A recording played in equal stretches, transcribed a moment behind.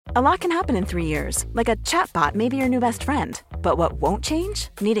A lot can happen in 3 years, like a chatbot may be your new best friend. But what won't change?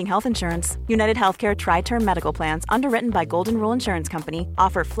 Needing health insurance. United Healthcare Tri-Term Medical Plans, underwritten by Golden Rule Insurance Company,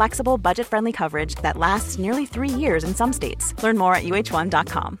 offer flexible, budget-friendly coverage that lasts nearly 3 years in some states. Learn more at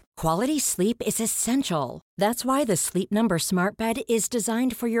uh1.com. Quality sleep is essential. That's why the Sleep Number Smart Bed is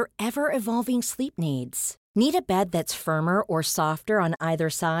designed for your ever-evolving sleep needs. Need a bed that's firmer or softer on either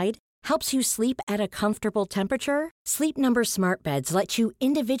side? Helps you sleep at a comfortable temperature? Sleep Number Smart Beds let you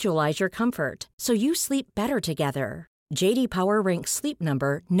individualize your comfort, so you sleep better together. J.D. Power ranks Sleep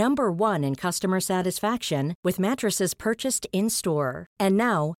Number #1 in customer satisfaction with mattresses purchased in-store. And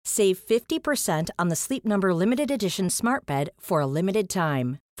now, save 50% on the Sleep Number Limited Edition Smart Bed for a limited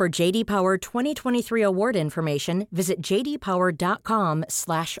time. For J.D. Power 2023 award information, visit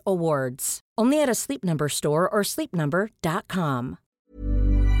jdpower.com/awards. Only at a Sleep Number store or sleepnumber.com.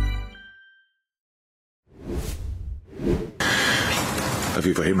 I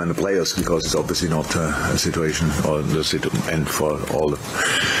feel for him and the players, because it's obviously not a situation, or and for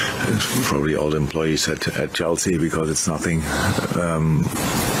probably all the employees at Chelsea, because it's nothing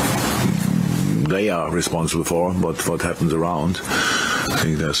they are responsible for, but what happens around. I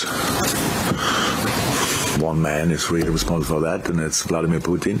think there's one man is really responsible for that, and it's Vladimir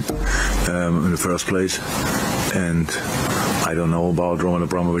Putin in the first place. And I don't know about Roman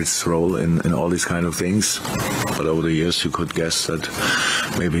Abramovich's role in all these kind of things, but over the years you could guess that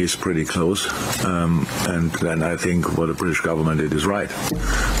maybe he's pretty close. And then I think what the British government did is right,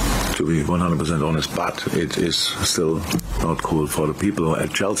 to be 100% honest, but it is still not cool for the people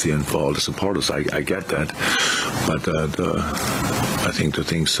at Chelsea and for all the supporters. I get that, but I think the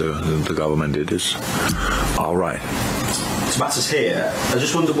things the government did is all right. To matters here, I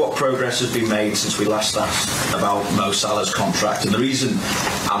just wonder what progress has been made since we last asked about Mo Salah's contract. And the reason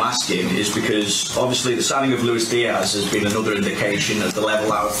I'm asking is because obviously the signing of Luis Diaz has been another indication of the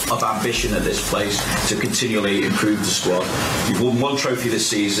level of ambition at this place to continually improve the squad. You've won one trophy this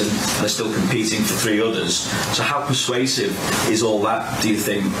season and they're still competing for 3 others. So how persuasive is all that, do you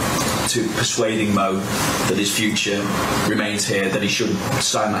think, to persuading Mo that his future remains here, that he should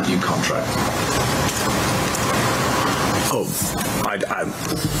sign that new contract? Oh, I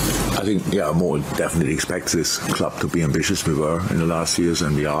think, Mo definitely expects this club to be ambitious. We were in the last years,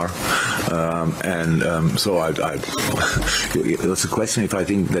 and we are. So it's a question if I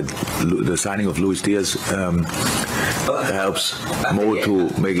think that the signing of Luis Diaz helps Mo to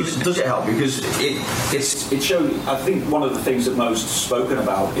make it. Does it help? Because it shows. I think one of the things that Mo's spoken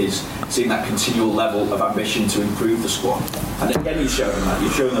about is seeing that continual level of ambition to improve the squad. And again, you've shown that.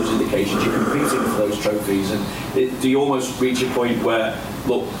 You've shown those indications. You're competing for those trophies, and do you almost reach a point where,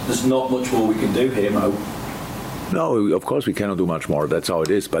 look, there's not much more we can do here, Mo? No, of course we cannot do much more. That's how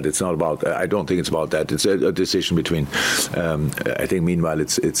it is. But it's not about. I don't think it's about that. It's a decision between. I think meanwhile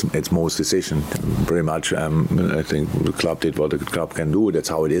it's Mo's decision, pretty much. I think the club did what the club can do. That's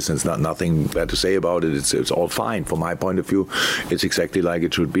how it is. And it's nothing bad to say about it. It's all fine from my point of view. It's exactly like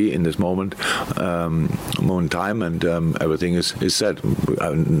it should be in this moment in time, and everything is set.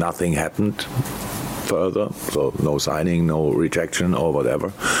 Nothing happened further, so no signing, no rejection or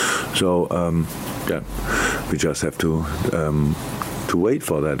whatever. So we just have to wait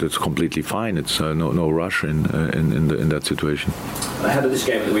for that. It's completely fine. It's no rush in that situation. Ahead of this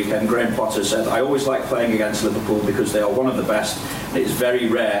game at the weekend, Graham Potter said, "I always like playing against Liverpool because they are one of the best. It is very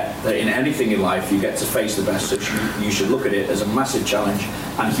rare that in anything in life you get to face the best, so you should look at it as a massive challenge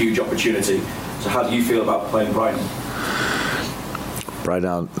and huge opportunity." So how do you feel about playing Brighton?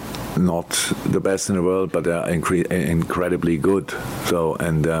 Brighton, not the best in the world, but they're incredibly good. So,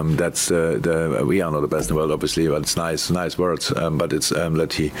 and that's we are not the best in the world, obviously. But it's nice words. But it's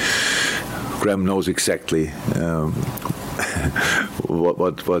Graham knows exactly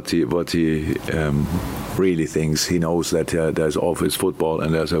what he really thinks. He knows that there's office football,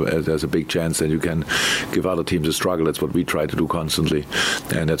 and there's a big chance that you can give other teams a struggle. That's what we try to do constantly,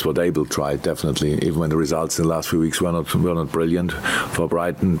 and that's what they will try definitely. Even when the results in the last few weeks were not brilliant for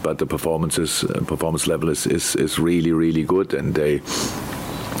Brighton, but the performance level is really good, and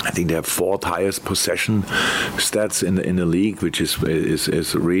I think they have 4th highest possession stats in the league, which is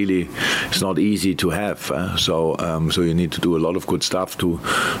really, it's not easy to have. So you need to do a lot of good stuff to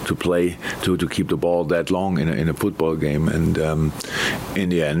play to keep the ball that long in a football game. And in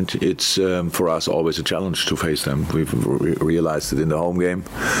the end, it's for us always a challenge to face them. We've realized it in the home game.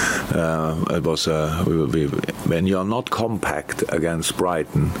 It was when you're not compact against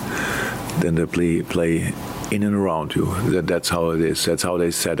Brighton, then they play in and around you. That's how it is. That's how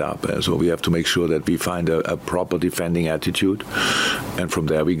they set up. So we have to make sure that we find a proper defending attitude, and from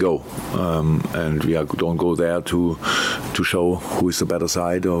there we go. And we don't go there to show who is the better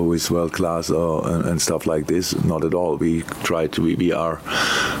side or who is world class and stuff like this. Not at all. We are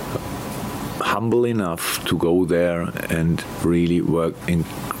humble enough to go there and really work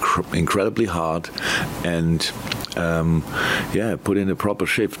incredibly hard and put in a proper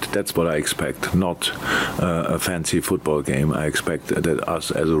shift. That's what I expect, not a fancy football game. I expect that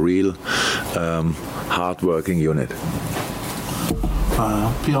us as a real hard-working unit.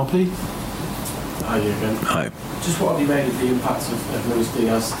 PRP? Hi again. Hi. Just what have you made of the impact of Luis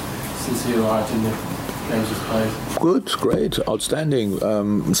Diaz since he arrived in the games he's played? Good, great, outstanding,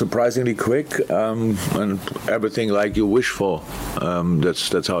 surprisingly quick, and everything like you wish for.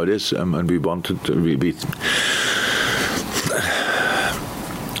 That's how it is, and we wanted to be.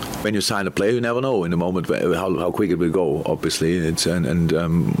 When you sign a player, you never know in the moment how quick it will go. Obviously, and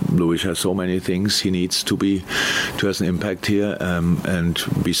Luis has so many things he needs to have an impact here, and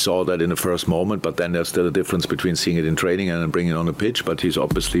we saw that in the first moment. But then there's still a difference between seeing it in training and bringing it on the pitch. But he's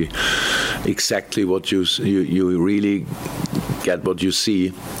obviously exactly what you really get what you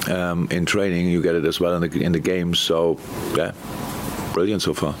see in training. You get it as well in the games. So yeah, brilliant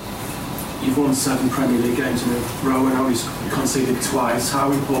so far. You've won 7 Premier League games in a row and only conceded twice.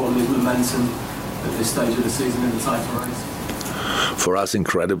 How important is momentum at this stage of the season in the title race? For us,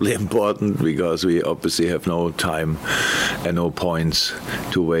 incredibly important, because we obviously have no time and no points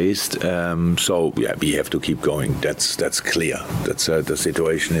to waste. So yeah, we have to keep going. That's clear. That's the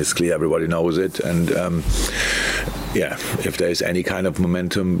situation is clear. Everybody knows it, and if there is any kind of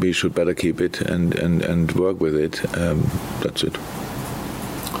momentum, we should better keep it and work with it. That's it.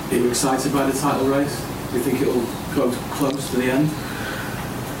 Are you excited by the title race? Do you think it will go close to the end?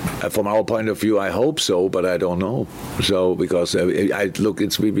 From our point of view, I hope so, but I don't know. So because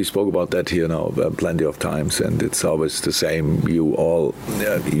we spoke about that here now plenty of times, and it's always the same.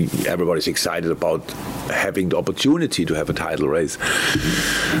 Everybody's excited about having the opportunity to have a title race.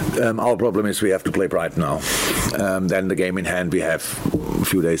 Our problem is we have to play Brighton now. Then the game in hand we have a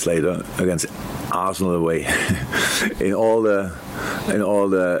few days later against Arsenal away. in all the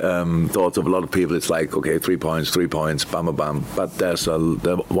thoughts of a lot of people, it's like, okay, 3 points, bam. But there's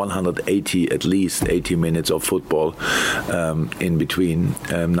the 180, at least 80 minutes of football in between.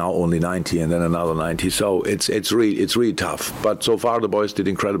 Now only 90, and then another 90. So it's really tough. But so far the boys did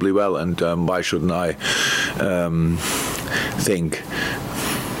incredibly well, and why shouldn't I think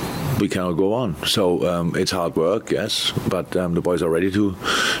we cannot go on? So it's hard work, yes, but the boys are ready to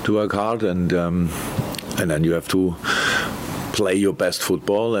work hard, and then you have to play your best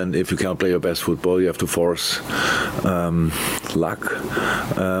football, and if you can't play your best football, you have to force luck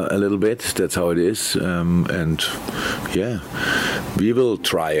a little bit. That's how it is, and yeah, we will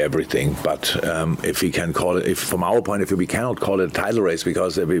try everything. But if we can call it, from our point of view, we cannot call it a title race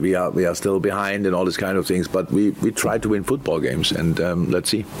because we are still behind and all these kind of things. But we try to win football games, and let's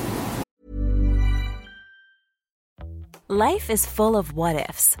see. Life is full of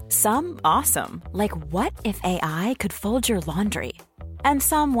what-ifs. Some awesome, like what if AI could fold your laundry? And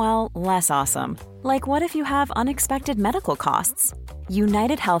some, well, less awesome, like what if you have unexpected medical costs?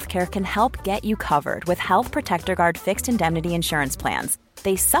 United Healthcare can help get you covered with Health Protector Guard fixed indemnity insurance plans.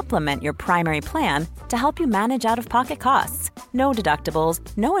 They supplement your primary plan to help you manage out-of-pocket costs. No deductibles,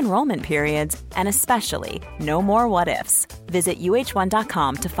 no enrollment periods, and especially no more what-ifs. Visit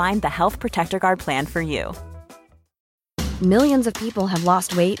uh1.com to find the Health Protector Guard plan for you. Millions of people have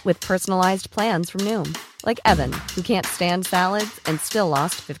lost weight with personalized plans from Noom. Like Evan, who can't stand salads and still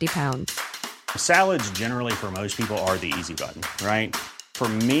lost 50 pounds. Salads generally for most people are the easy button, right? For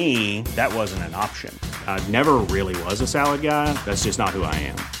me, that wasn't an option. I never really was a salad guy. That's just not who I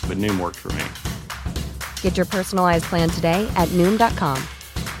am. But Noom worked for me. Get your personalized plan today at Noom.com.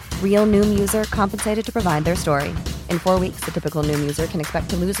 Real Noom user compensated to provide their story. In 4 weeks, the typical Noom user can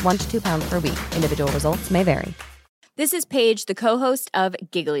expect to lose 1 to 2 pounds per week. Individual results may vary. This is Paige, the co-host of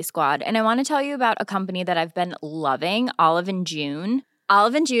Giggly Squad, and I want to tell you about a company that I've been loving, Olive & June.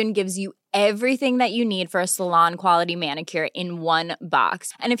 Olive & June gives you everything that you need for a salon-quality manicure in one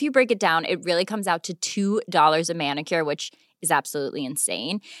box. And if you break it down, it really comes out to $2 a manicure, which is absolutely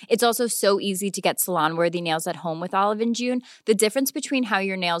insane. It's also so easy to get salon-worthy nails at home with Olive & June. The difference between how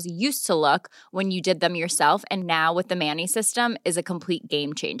your nails used to look when you did them yourself and now with the Mani system is a complete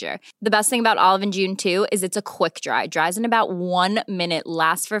game changer. The best thing about Olive & June, too, is it's a quick dry. Dries in about 1 minute,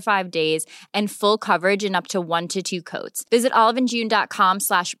 lasts for 5 days, and full coverage in up to 1 to 2 coats. Visit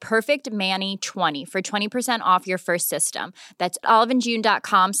oliveandjune.com/perfectmani20 for 20% off your first system. That's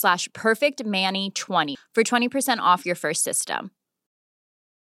oliveandjune.com/perfectmani20 for 20% off your first system.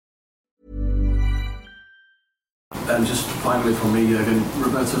 And just finally from me, Jürgen,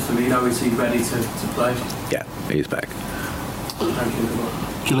 Roberto Firmino, is he ready to play? Yeah, he's back. Thank you.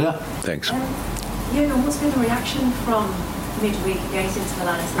 Julia? Thanks. Jürgen, what's been the reaction from midweek against Inter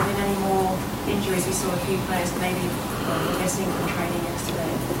Milan? Has there been any more injuries? We saw a few players maybe missing from training yesterday.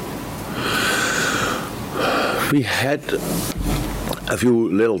 We had a few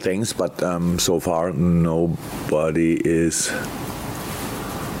little things, but so far nobody is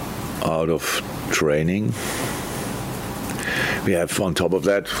out of training. We have on top of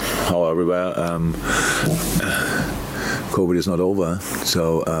that, however, COVID is not over,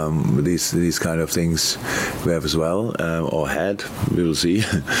 so these kind of things we have as well, or had. We will see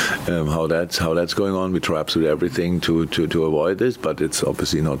how that's going on. We try absolutely everything to avoid this, but it's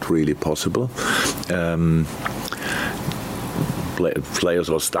obviously not really possible. Players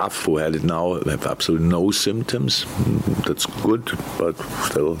or staff who had it now have absolutely no symptoms. That's good, but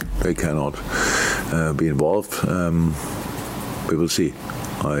still they cannot be involved. We will see.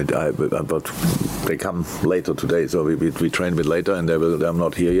 But they come later today, so we train a bit later, and they're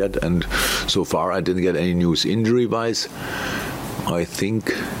not here yet. And so far, I didn't get any news injury-wise. I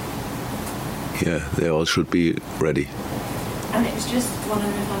think, they all should be ready. And it was just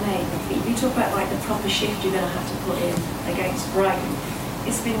wondering if I may, you talk about like the proper shift you're going to have to put in against Brighton.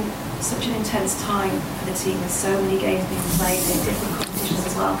 It's been such an intense time for the team with so many games being played in different competitions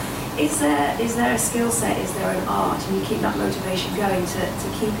as well. Is there a skill set, is there an art, and you keep that motivation going to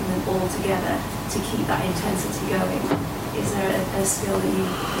keeping them all together, to keep that intensity going? Is there a skill that you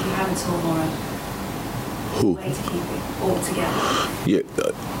have at all, or a way to keep it all together?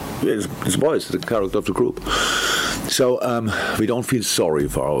 It's boys, the character of the group. So we don't feel sorry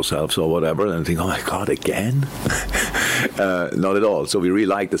for ourselves or whatever and think, oh my God, again? Not at all. So we really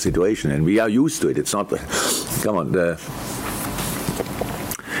like the situation and we are used to it. It's not, come on,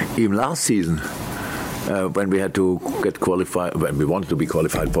 even last season, when we had to get qualified, when we wanted to be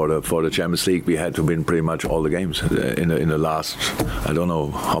qualified for the Champions League, we had to win pretty much all the games in the last, I don't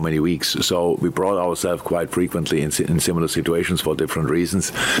know how many weeks. So we brought ourselves quite frequently in similar situations for different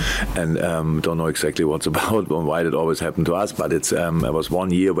reasons, and don't know exactly what's about or why it always happened to us. But it was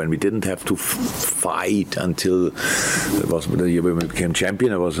 1 year when we didn't have to fight until it was the year when we became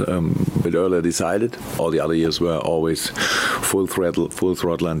champion. It was a bit earlier decided. All the other years were always full throttle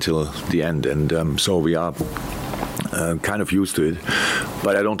until the end, and so we are kind of used to it,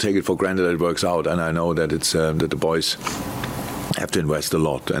 but I don't take it for granted that it works out, and I know that it's that the boys have to invest a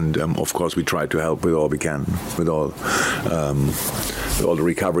lot, and of course we try to help with all we can, with all the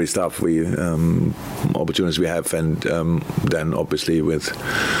recovery stuff, we opportunities we have, and then obviously with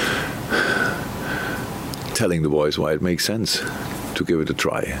telling the boys why it makes sense to give it a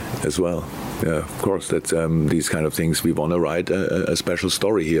try as well. Yeah, of course, that's these kind of things. We want to write a special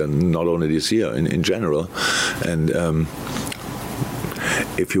story here, not only this year, in general. And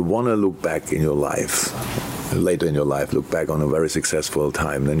if you want to look back in your life, later in your life, look back on a very successful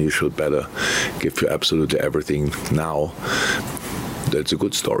time, then you should better give you absolutely everything now. That's a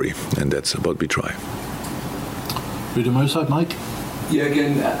good story, and that's what we try. Reading my side, Mike? Yeah,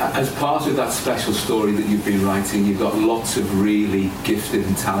 again, as part of that special story that you've been writing, you've got lots of really gifted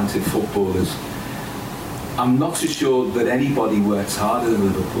and talented footballers. I'm not so sure that anybody works harder than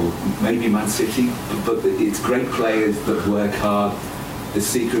Liverpool, maybe Man City, but it's great players that work hard, the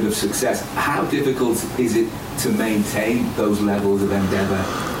secret of success. How difficult is it to maintain those levels of endeavour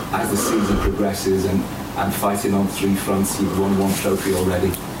as the season progresses and fighting on three fronts? You've won one trophy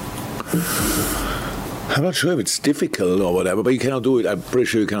already. I'm not sure if it's difficult or whatever, but you cannot do it. I'm pretty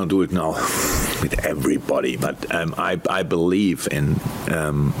sure you cannot do it now with everybody. But I believe in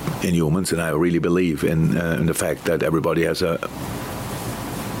humans, and I really believe in the fact that everybody has a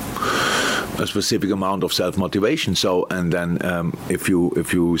specific amount of self-motivation. So, and then if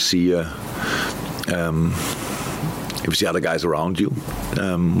you see other guys around you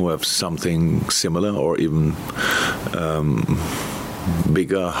who have something similar or even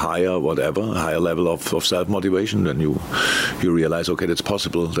bigger, higher level of self-motivation, then you realize, okay, that's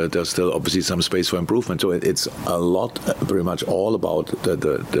possible, that there's still obviously some space for improvement. So it's a lot, pretty much all about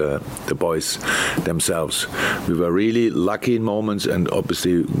the boys themselves. We were really lucky in moments and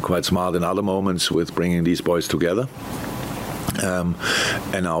obviously quite smart in other moments with bringing these boys together.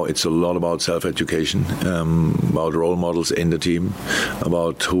 And now it's a lot about self-education, about role models in the team,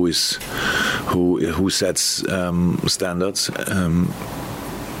 about who sets standards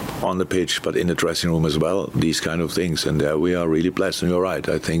on the pitch, but in the dressing room as well, these kind of things. And there we are really blessed, and you're right,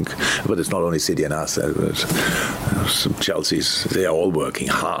 I think. But it's not only City and us. Chelsea's, they are all working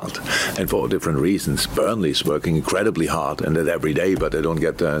hard, and for different reasons. Burnley's working incredibly hard, and that every day, but they don't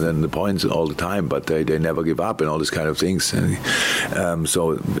get the points all the time, but they never give up and all these kind of things.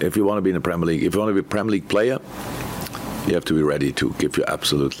 So if you want to be in the Premier League, if you want to be a Premier League player, you have to be ready to give your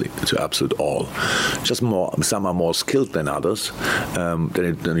absolute all. Just some are more skilled than others.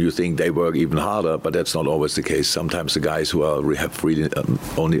 Then you think they work even harder, but that's not always the case. Sometimes the guys who have really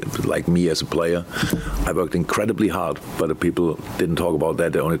only, like me as a player, I worked incredibly hard, but the people didn't talk about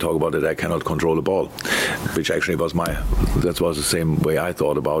that. They only talk about that I cannot control the ball, which actually was the same way I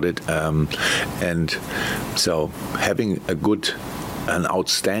thought about it. And so having an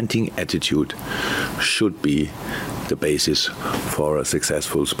outstanding attitude should be the basis for a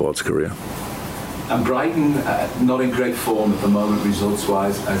successful sports career. And Brighton, not in great form at the moment,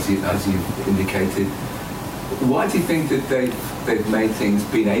 results-wise, as you've indicated. Why do you think that they've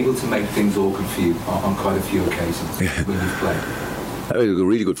been able to make things awkward for you on quite a few occasions when you've played? A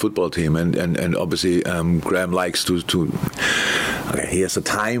really good football team, and obviously Graham likes to he has the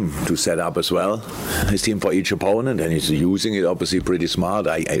time to set up as well his team for each opponent, and he's using it obviously pretty smart.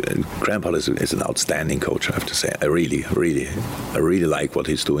 Graham Potter is an outstanding coach, I have to say. I really like what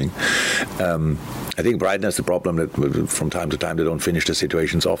he's doing. I think Brighton has the problem that from time to time they don't finish the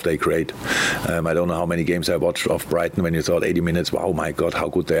situations off they create. I don't know how many games I watched of Brighton when you thought 80 minutes, wow, my God, how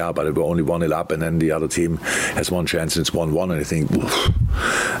good they are, but they were only 1-0 up, and then the other team has one chance and it's 1-1, and I think,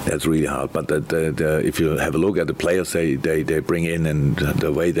 that's really hard. But if you have a look at the players they bring in and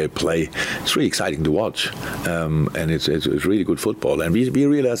the way they play, it's really exciting to watch. And it's really good football. And we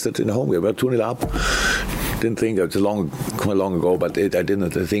realized that in the home game, we were 2-0 up. Didn't think it was quite long ago, but I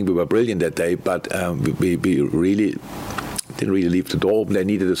didn't think we were brilliant that day. But we really didn't really leave the door open. They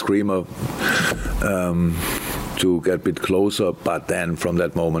needed a screamer to get a bit closer, but then from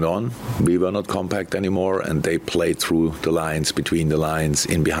that moment on, we were not compact anymore, and they played through the lines, between the lines,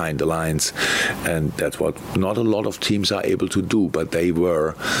 in behind the lines, and that's what not a lot of teams are able to do, but they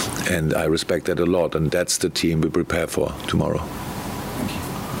were, and I respect that a lot, and that's the team we prepare for tomorrow. Thank you.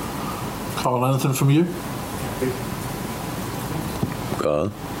 Carl, anything from you?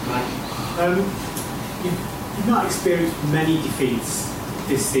 Carl? You've not experienced many defeats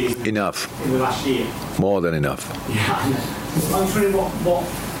this season. Enough. In the last year. More than enough. Yeah, I know. I'm wondering what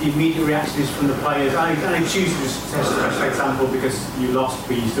the immediate reaction is from the players. I choose to just test for example because you lost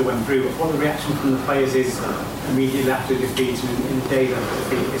but you still went through. But what the reaction from the players is immediately after defeat and in the days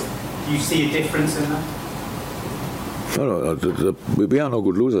after defeat. Do you see a difference in that? No, we are no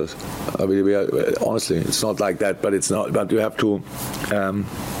good losers. I mean, we are, honestly, it's not like that. But it's not. But you have to.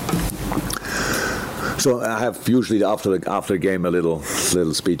 So I have usually after the game a little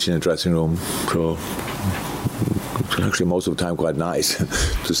speech in the dressing room. So actually most of the time quite nice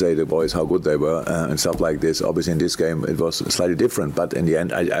to say to the boys how good they were and stuff like this. Obviously in this game it was slightly different, but in the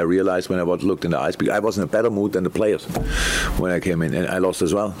end I realized when I looked in the eyes, because I was in a better mood than the players when I came in, and I lost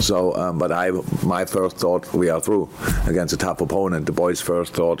as well. So but my first thought, we are through against a tough opponent. The boys'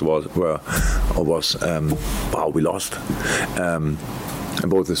 first thought was wow, we lost. And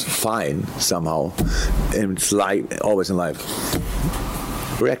both is fine somehow. And it's like always in life.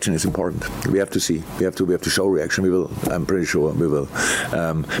 Reaction is important. We have to see. We have to show reaction. We will. I'm pretty sure we will.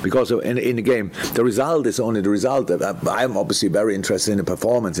 Because in the game, the result is only the result. I'm obviously very interested in the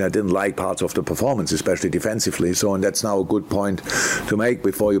performance, and I didn't like parts of the performance, especially defensively. So, and that's now a good point to make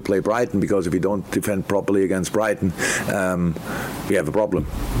before you play Brighton. Because if you don't defend properly against Brighton, we have a problem.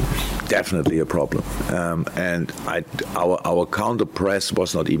 Definitely a problem. And our counter press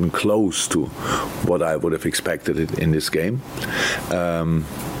was not even close to what I would have expected it in this game. And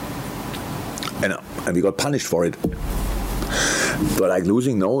we got punished for it. Do I like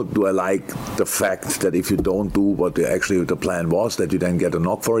losing? No. Do I like the fact that if you don't do what the plan was, that you then get a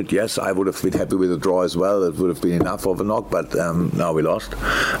knock for it? Yes, I would have been happy with a draw as well. It would have been enough of a knock, but now we lost.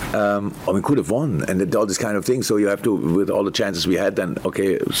 Or we could have won, and all this kind of thing. So you have to, with all the chances we had, then,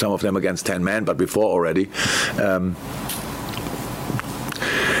 okay, some of them against 10 men, but before already.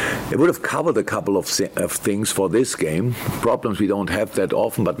 it would have covered a couple of things for this game. Problems we don't have that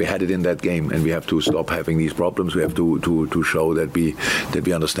often, but we had it in that game, and we have to stop having these problems. We have to show that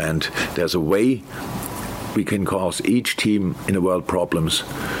we understand there's a way we can cause each team in the world problems,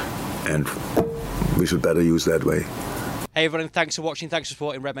 and we should better use that way. Hey everyone, thanks for watching, thanks for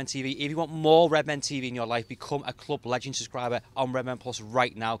supporting Redmen TV. If you want more Redmen TV in your life, become a Club Legend subscriber on Redmen Plus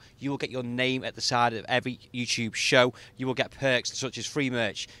right now. You will get your name at the side of every YouTube show. You will get perks such as free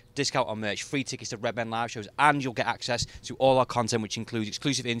merch, discount on merch, free tickets to Redmen live shows, and you'll get access to all our content, which includes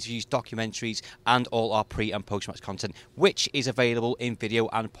exclusive interviews, documentaries, and all our pre- and post-match content, which is available in video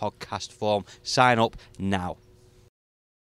and podcast form. Sign up now.